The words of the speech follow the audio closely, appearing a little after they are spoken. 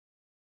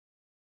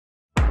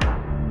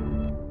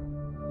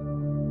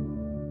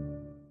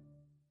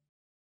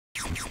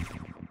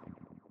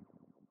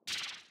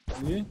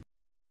E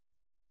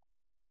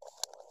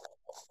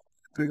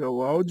pegar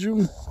o áudio.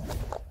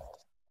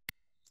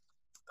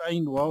 Tá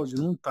indo o áudio?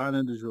 Não tá,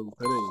 né, do jogo.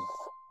 Pera aí.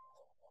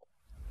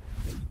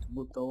 Tem que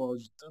botar o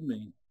áudio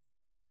também.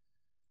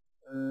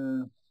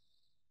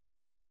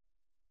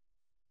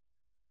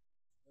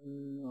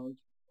 Áudio.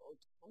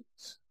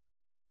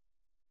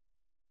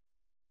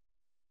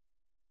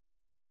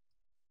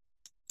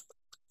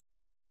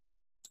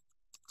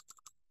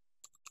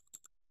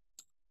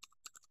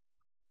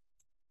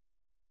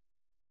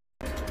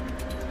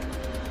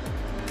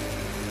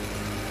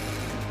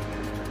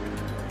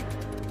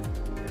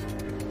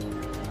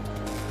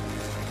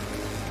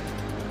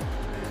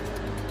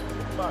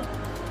 Opa.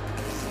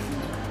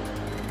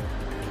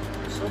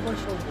 Só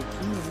baixar um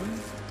pouquinho, né?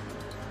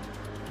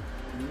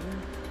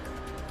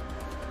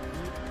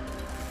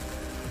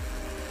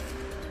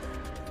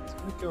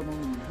 Como que é o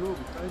nome do jogo?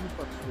 Tá aí no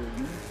Patrulhas,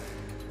 né?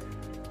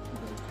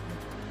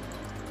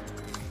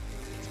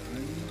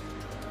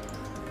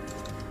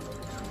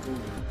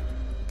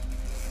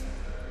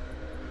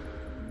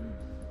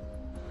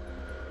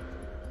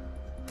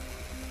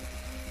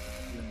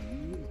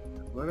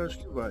 Agora acho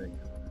que vai.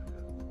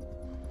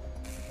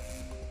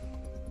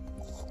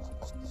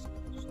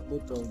 Deixa eu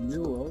botar o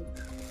meu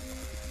áudio.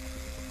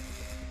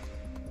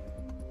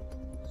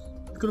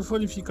 O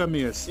microfone fica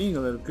meio assim,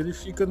 galera, porque ele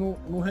fica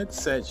no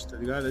headset, tá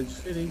ligado? É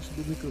diferente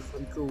do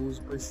microfone que eu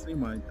uso para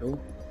streamar, então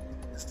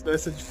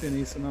essa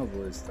diferença na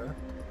voz, tá?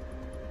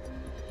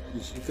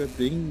 Ele fica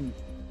bem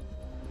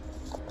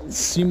em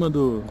cima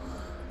do...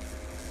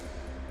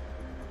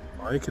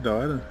 Olha que da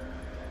hora.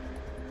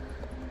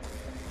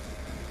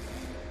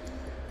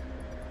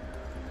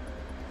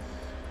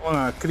 Vamos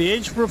lá,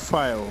 create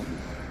profile.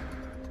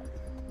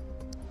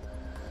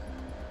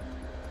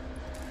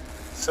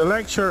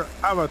 Select your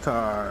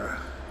avatar.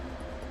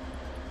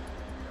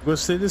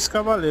 Gostei desse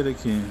cavaleiro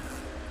aqui.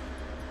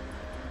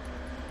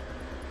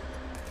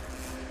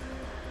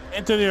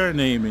 Enter your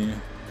name.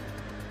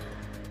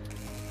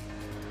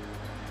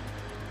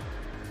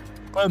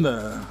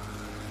 Panda.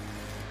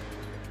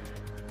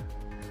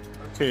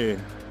 Ok.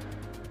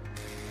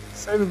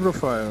 Save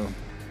profile.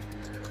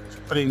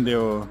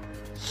 Prendeu.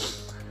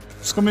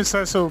 Vamos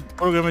começar seu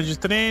programa de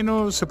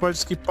treino. Você pode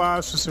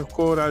skipar se você for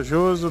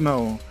corajoso.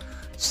 Não.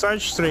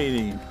 Start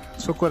training.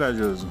 Sou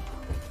corajoso.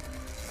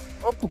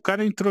 Opa, o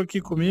cara entrou aqui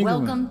comigo.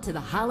 Welcome to the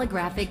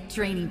holographic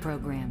training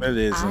program.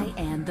 Beleza. I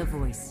am the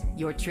voice,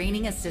 your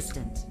training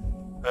assistant.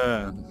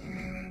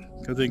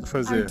 O que eu tenho que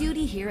fazer? Our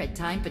duty here at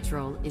Time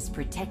Patrol is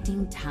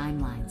protecting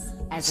timelines.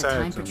 As a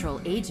Time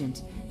Patrol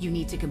agent, you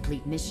need to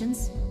complete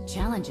missions,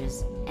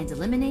 challenges, and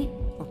eliminate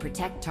or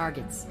protect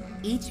targets.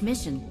 Each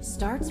mission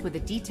starts with a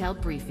detailed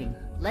briefing.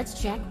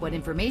 Let's check what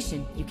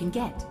information you can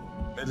get.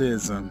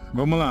 Beleza,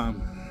 vamos lá.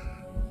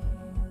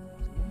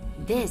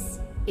 This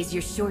is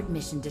your short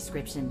mission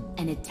description,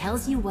 and it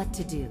tells you what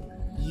to do.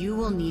 You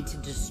will need to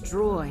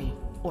destroy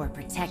or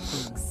protect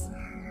things.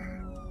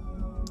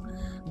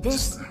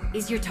 This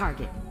is your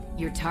target.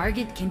 Your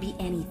target can be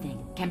anything,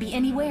 can be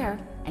anywhere,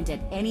 and at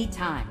any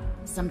time.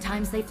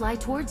 Sometimes they fly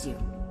towards you.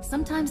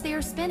 Sometimes they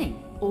are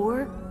spinning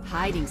or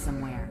hiding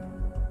somewhere.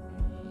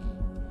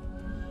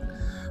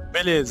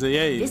 Beleza, e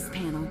aí? This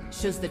panel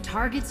shows the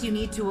targets you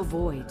need to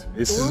avoid.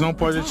 Esses não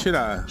pode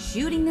atirar.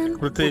 Shooting them will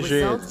Proteger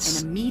result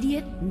eles. in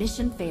immediate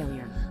mission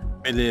failure.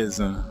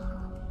 Beleza.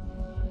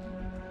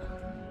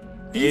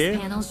 These E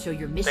panels show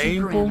your mission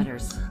tempo,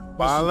 parameters.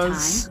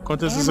 balas,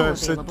 quantas ammo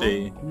você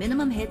tem. available,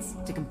 minimum hits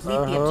to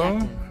complete the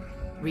objective.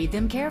 Read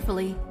them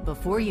carefully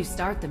before you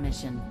start the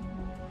mission.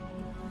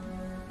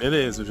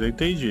 Beleza, já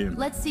entendi.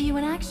 Let's see you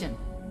in action.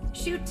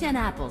 Shoot 10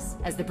 apples,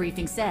 as the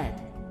briefing said.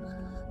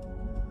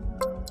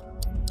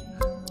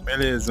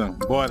 Beleza,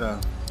 bora.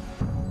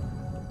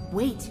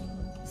 Wait.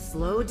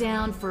 Slow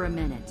down for a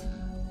minute.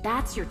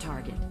 That's your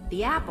target,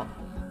 the apple.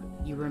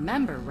 You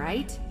remember,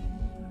 right?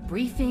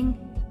 Briefing,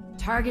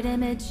 target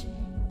image.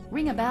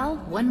 Ring a bell?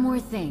 One more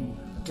thing.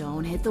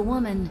 Don't hit the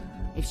woman.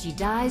 If she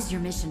dies, your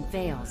mission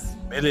fails.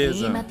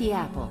 Beleza. Aim at the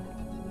apple.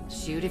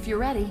 Shoot if you're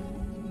ready.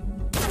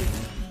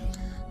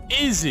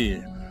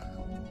 Easy.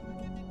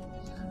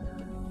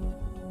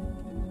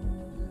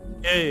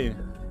 E aí?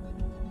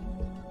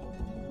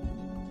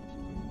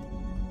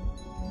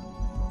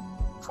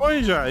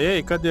 Foi já. E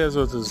aí, cadê as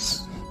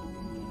outras?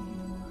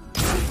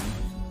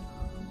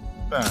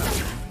 Tá.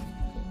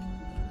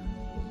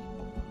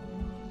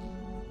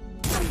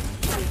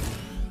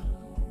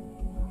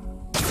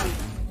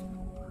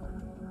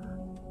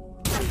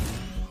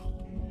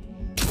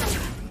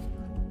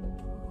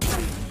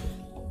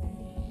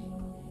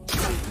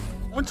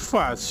 Muito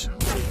fácil.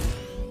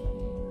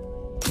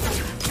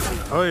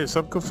 Oi,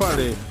 só porque eu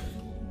falei.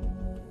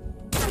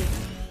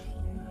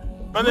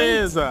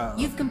 Beleza.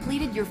 You've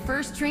completed your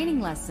first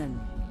training lesson.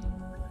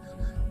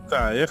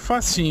 Tá, é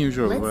facinho o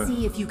jogo. Let's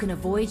see if you can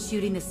avoid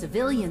shooting the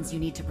civilians you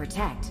need to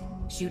protect.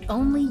 Shoot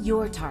only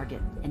your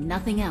target and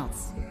nothing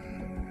else.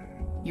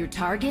 Your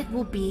target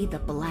will be the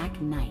Black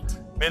Knight.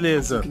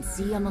 Beleza. As you can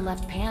see on the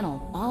left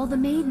panel, all the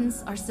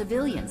maidens are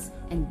civilians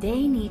and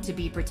they need to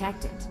be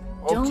protected.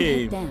 Don't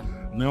Ok. hit them.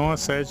 Não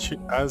acerte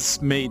as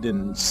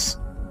maidens.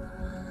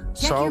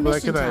 Check Só your o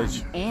Black mission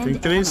Knight. time and Tem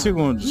 3 ammo.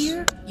 segundos.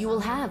 Here, you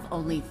will have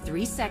only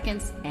 3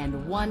 seconds and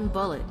 1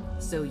 bullet,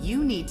 so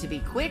you need to be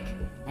quick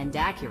and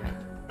accurate.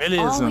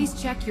 Beleza. Always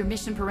check your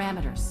mission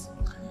parameters.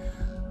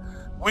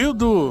 Will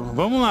do.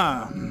 Vamos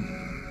lá.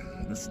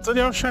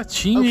 Tutorial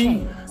chatinho, Okay,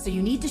 hein? so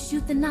you need to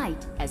shoot the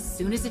knight as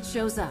soon as it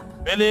shows up.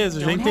 Beleza,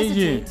 já Don't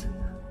entendi. hesitate.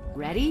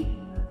 Ready?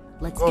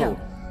 Let's Go. go.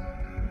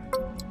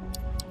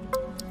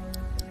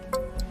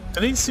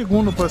 3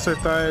 segundos pra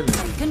acertar ele.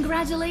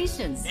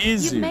 Congratulations.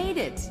 Easy. You've made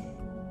it.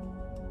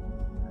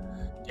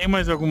 Tem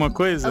mais alguma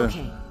coisa?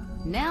 Okay,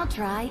 now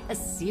try a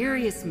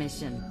serious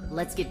mission.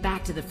 Let's get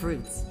back to the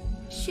fruits.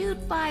 Shoot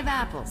 5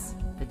 apples,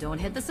 but don't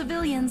hit the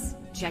civilians.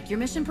 Check your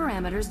mission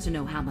parameters to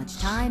know how much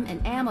time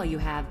and ammo you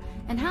have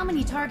and how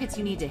many targets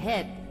you need to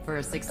hit for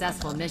a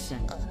successful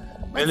mission.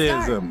 Let's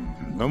Beleza, start.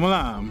 vamos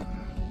lá.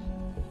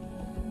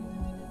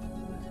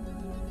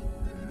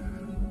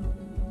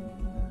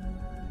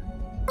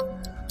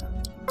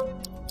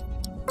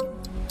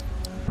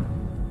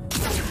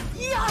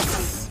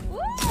 Yes!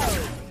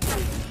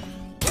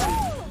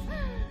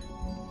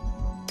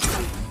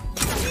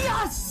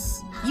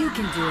 Yes! You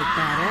can do it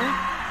better.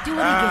 Do it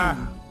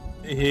again.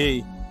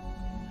 Errei.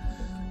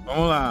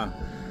 Vamos lá.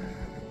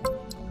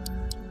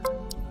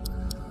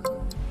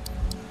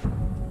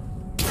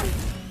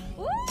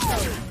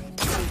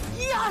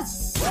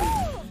 Yes!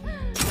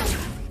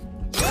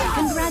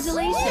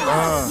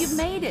 Congratulations! You've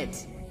made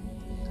it.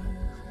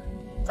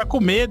 Tá com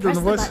medo, Press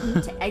não the vou...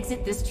 button to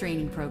exit this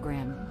training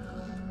program.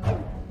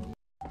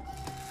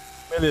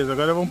 Beleza,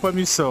 agora vamos pra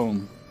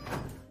missão.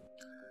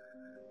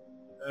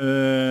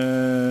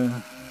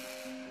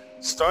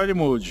 Story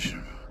Mode.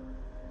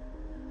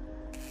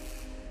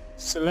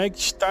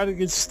 Select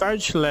Target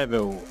Start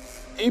Level.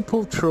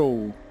 Apple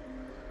Throw.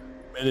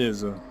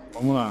 Beleza,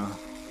 vamos lá.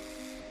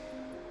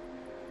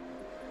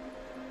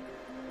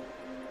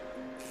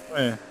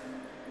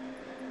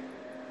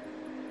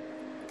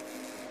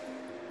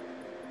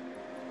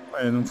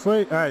 Não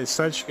foi? Ah,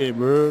 Start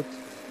Game.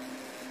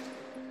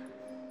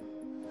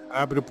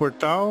 Abre o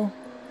portal.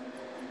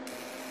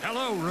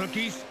 Hello,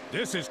 rookies.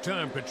 This is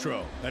Time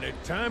Patrol. And at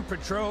Time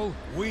Patrol,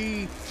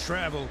 we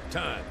travel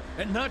time.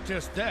 And not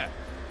just that,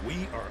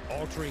 we are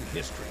altering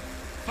history,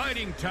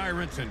 fighting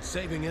tyrants and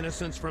saving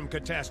innocents from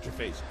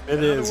catastrophes. In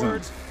other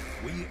words,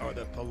 we are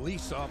the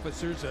police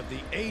officers of the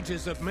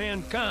ages of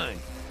mankind.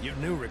 You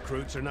new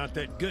recruits are not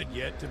that good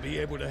yet to be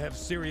able to have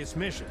serious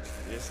missions.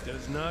 This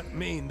does not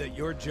mean that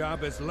your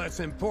job is less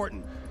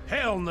important.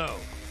 Hell no!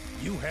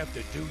 You have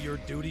to do your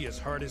duty as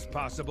hard as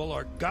possible,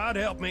 or God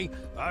help me,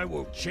 I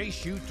will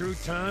chase you through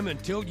time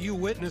until you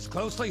witness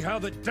closely how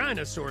the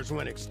dinosaurs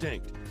went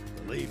extinct.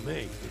 Believe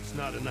me, it's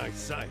not a nice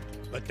sight.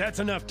 But that's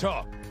enough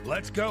talk.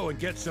 Let's go and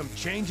get some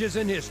changes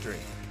in history.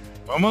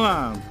 Vamos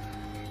lá.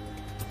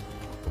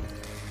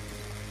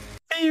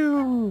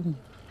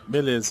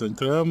 Beleza,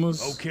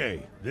 entramos.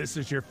 Okay, this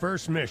is your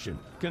first mission.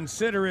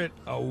 Consider it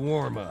a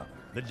warm-up.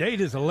 The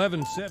date is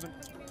 11/7.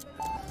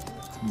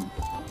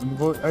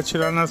 Vou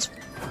atirar nas...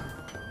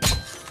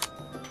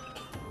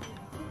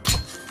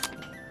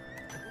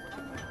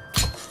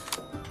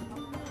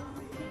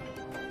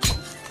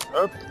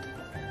 Up.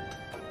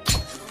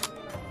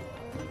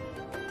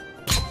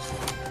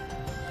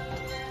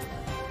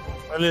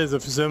 Beleza,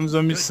 fizemos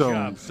a missão. Good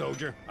job,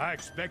 soldier. I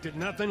expected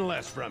nothing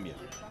less from you.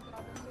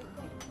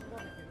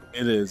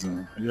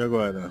 Beleza, e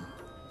agora?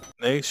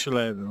 Next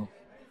level.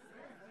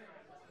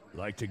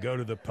 Like to go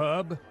to the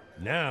pub?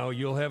 Now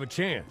you'll have a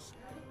chance.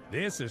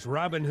 This is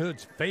Robin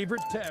Hood's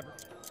favorite tavern.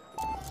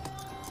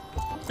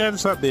 Quero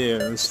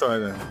saber a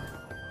história.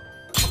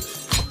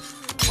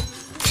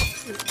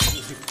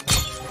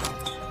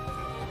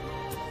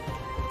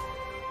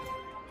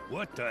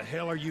 What the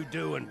hell are you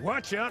doing?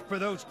 Watch out for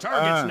those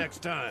targets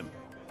next time.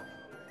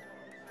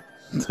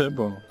 Tá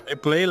bom.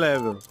 Replay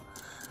level.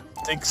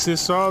 Tem que ser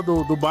só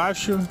do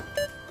baixo.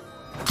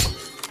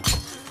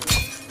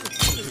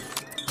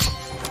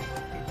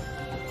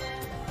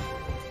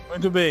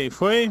 Muito bem,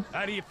 foi?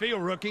 How do you feel,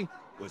 rookie?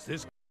 Was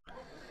this...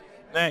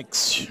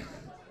 Next.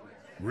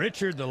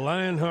 Richard the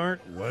Lionheart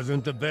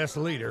wasn't the best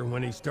leader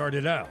when he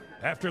started out.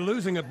 After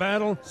losing a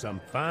battle, some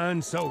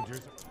fine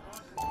soldiers...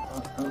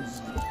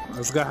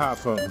 As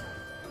garrafas.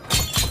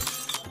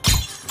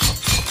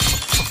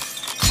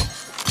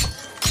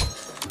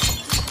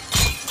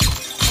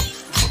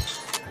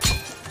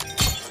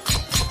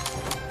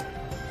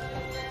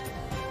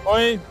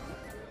 Oi.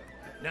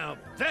 Now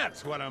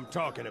that's what I'm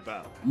talking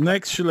about.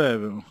 Next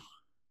level.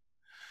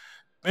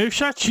 Meio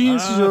chatinho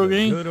esse jogo,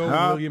 hein? Good old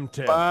William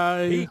Tell.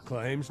 Rapaz. He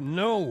claims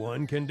no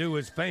one can do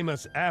his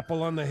famous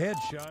apple on the head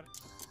shot.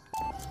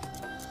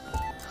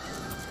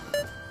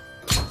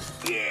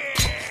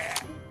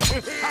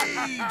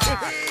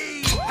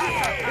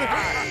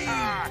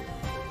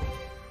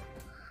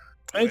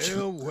 É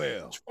tipo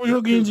um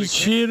joguinho de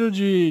tiro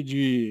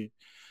de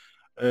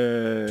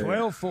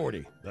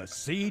 1240, the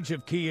siege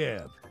of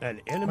Kiev. An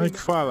como enemy... é que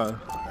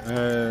fala?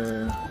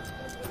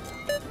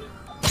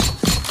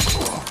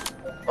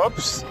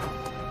 Ops.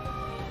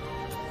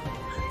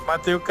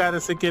 Matei o cara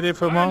sem querer,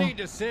 foi mal. I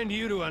need to send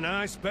you to an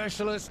eye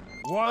specialist.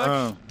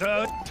 Watch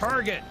the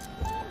target.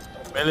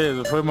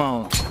 Beleza, foi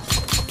mal.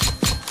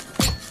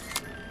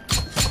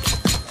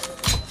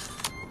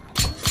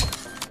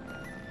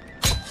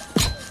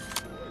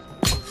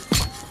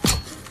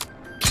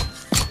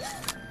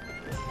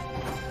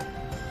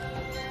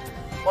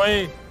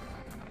 Oi.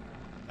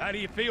 How do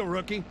you feel,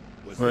 rookie?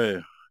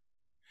 Oi.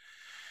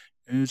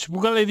 É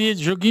tipo galeria,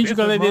 joguinho de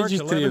galeria de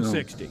treino.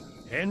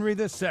 Henry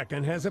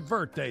II has a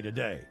birthday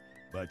today,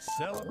 but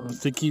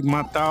tem que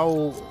matar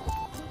o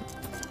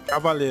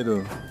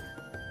cavaleiro.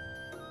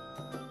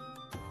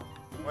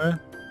 Ué?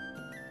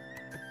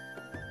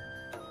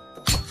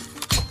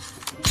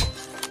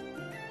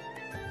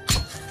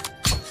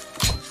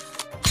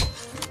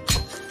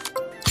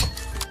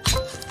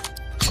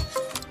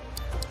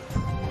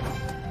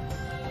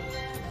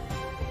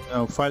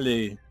 Não,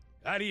 falhei.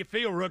 How do you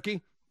feel,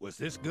 rookie? Was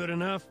this good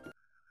enough?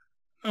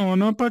 Não,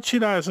 não é pra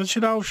tirar, é só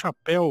tirar o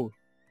chapéu.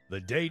 The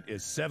date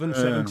is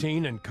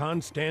 7/17 in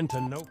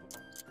Constantinople.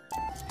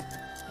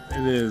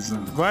 Beleza.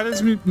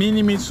 Várias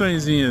mini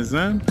missõezinhas,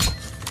 né?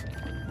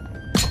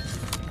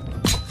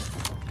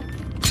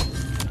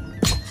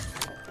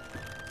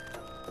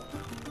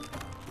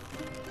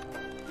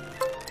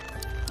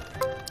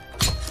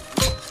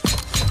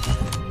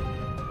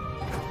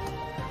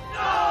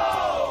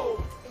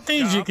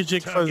 Entendi o que tinha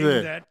que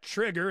fazer.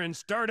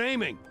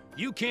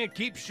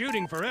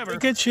 Tem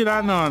que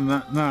atirar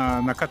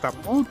na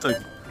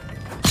catapulta?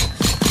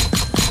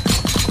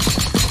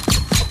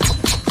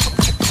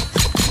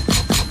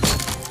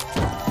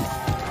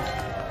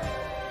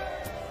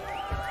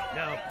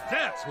 Now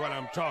that's what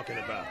I'm talking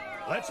about.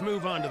 Let's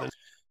move on to the...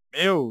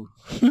 Meu.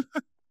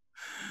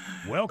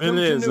 Welcome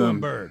beleza. To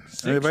Nuremberg,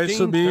 aí vai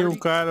subir o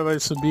cara, vai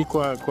subir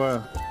com a...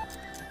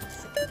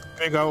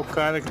 Pegar o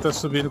cara que tá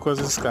subindo com as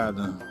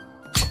escadas.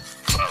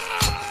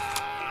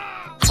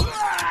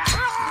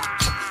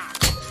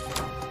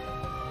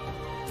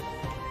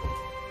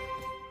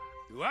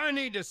 I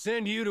need to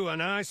send you to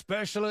an eye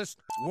specialist.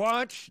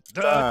 Watch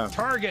the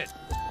target.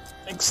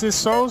 Tem que ser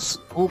só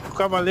o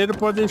cavaleiro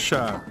pode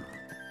deixar.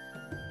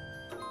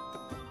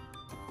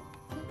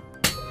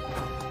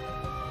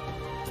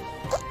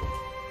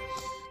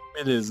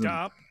 Beleza.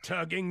 Stop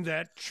tugging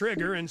that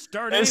trigger and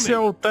start esse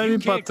aiming. É o time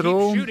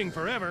patrol.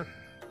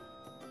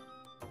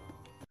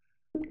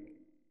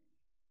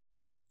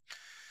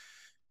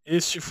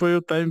 Este foi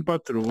o time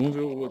patrol. Vamos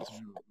ver o outro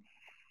jogo.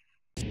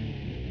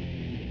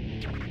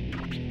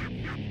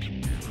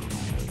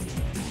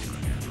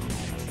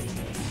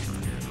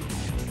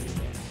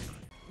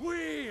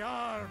 We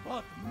are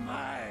but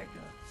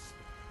maggots,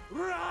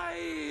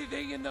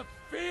 writhing in the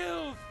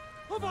filth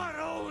of our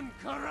own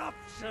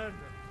corruption,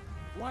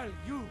 while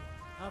you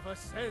have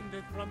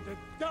ascended from the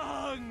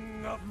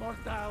dung of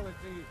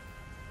mortality,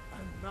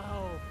 and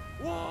now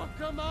walk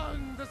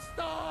among the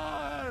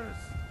stars.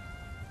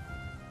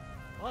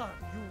 But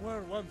you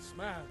were once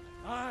man,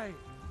 aye,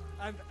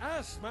 and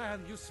as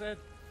man you said,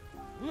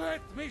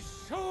 "Let me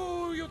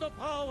show you the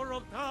power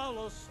of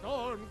Talos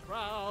Storm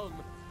Crown,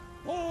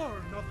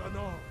 born of the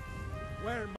North, where